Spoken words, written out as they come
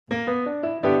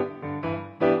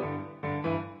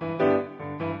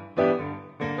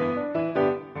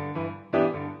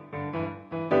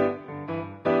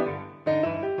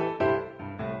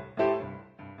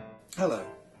Hello,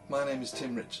 my name is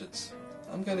Tim Richards.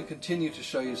 I'm going to continue to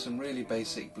show you some really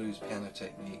basic blues piano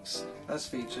techniques as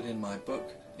featured in my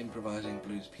book Improvising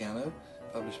Blues Piano,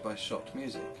 published by Schott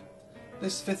Music.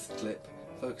 This fifth clip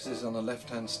focuses on a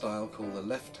left-hand style called the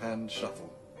left-hand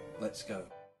shuffle. Let's go.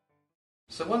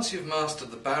 So once you've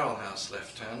mastered the barrel house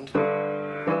left hand,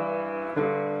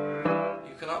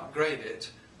 you can upgrade it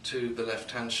to the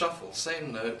left-hand shuffle.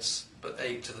 Same notes, but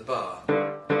 8 to the bar.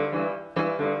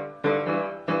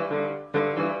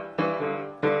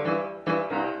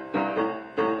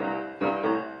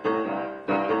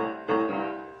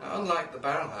 Unlike the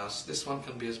barrel house, this one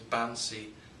can be as bouncy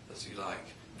as you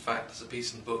like. In fact, there's a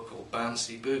piece in the book called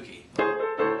Bouncy Boogie.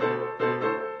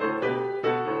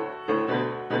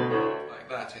 Like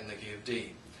that in the key of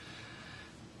D.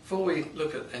 Before we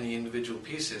look at any individual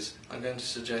pieces, I'm going to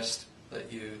suggest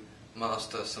that you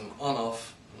master some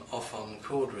on-off and off-on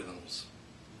chord rhythms.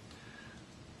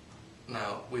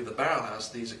 Now, with the barrel house,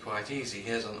 these are quite easy.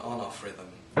 Here's an on-off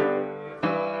rhythm.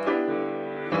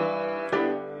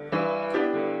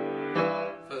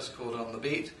 First chord on the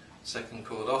beat, second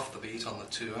chord off the beat on the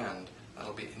two and.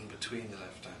 That'll be in between the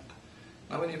left hand.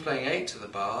 Now when you're playing 8 to the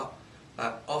bar,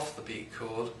 that off the beat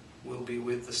chord will be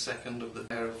with the second of the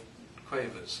pair of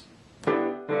quavers.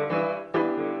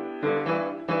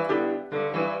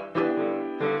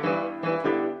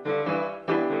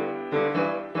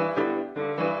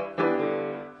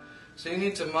 So you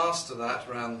need to master that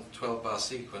around the 12-bar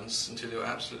sequence until you're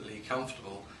absolutely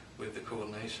comfortable with the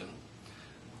coordination,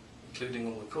 including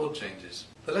all the chord changes.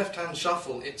 The left-hand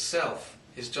shuffle itself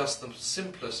is just the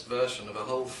simplest version of a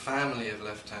whole family of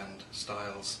left-hand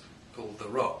styles called the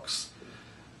rocks.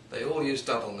 They all use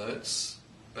double notes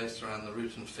based around the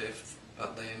root and fifth,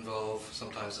 but they involve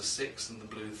sometimes a sixth and the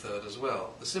blue third as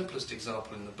well. The simplest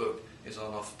example in the book is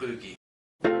on-off boogie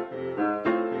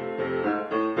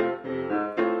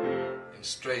in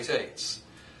straight eights.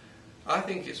 I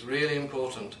think it's really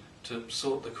important to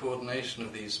sort the coordination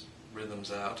of these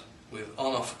rhythms out with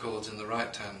on-off chords in the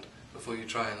right hand before you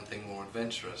try anything more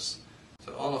adventurous.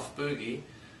 So on-off boogie,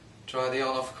 try the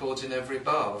on-off chords in every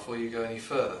bar before you go any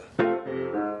further.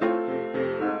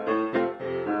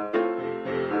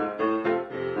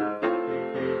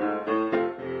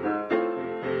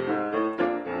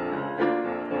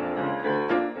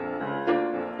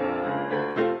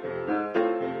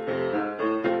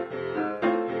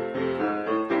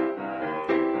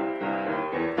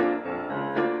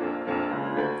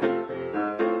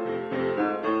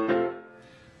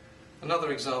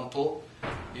 Another example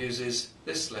uses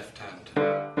this left hand.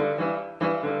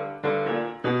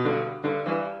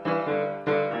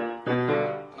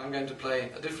 I'm going to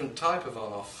play a different type of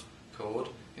on-off chord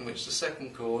in which the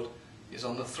second chord is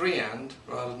on the 3-and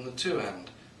rather than the 2-and.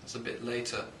 That's a bit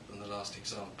later than the last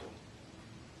example.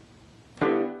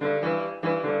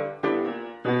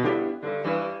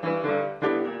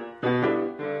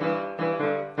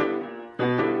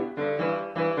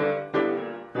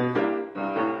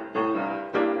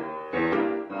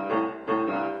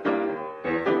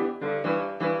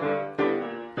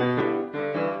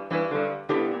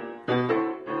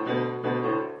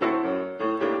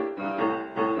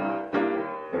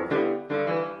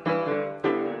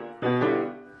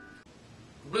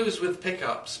 Blues with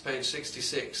Pickups, page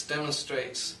 66,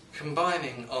 demonstrates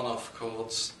combining on-off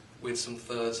chords with some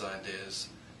thirds ideas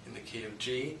in the key of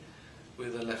G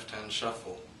with a left-hand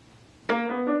shuffle.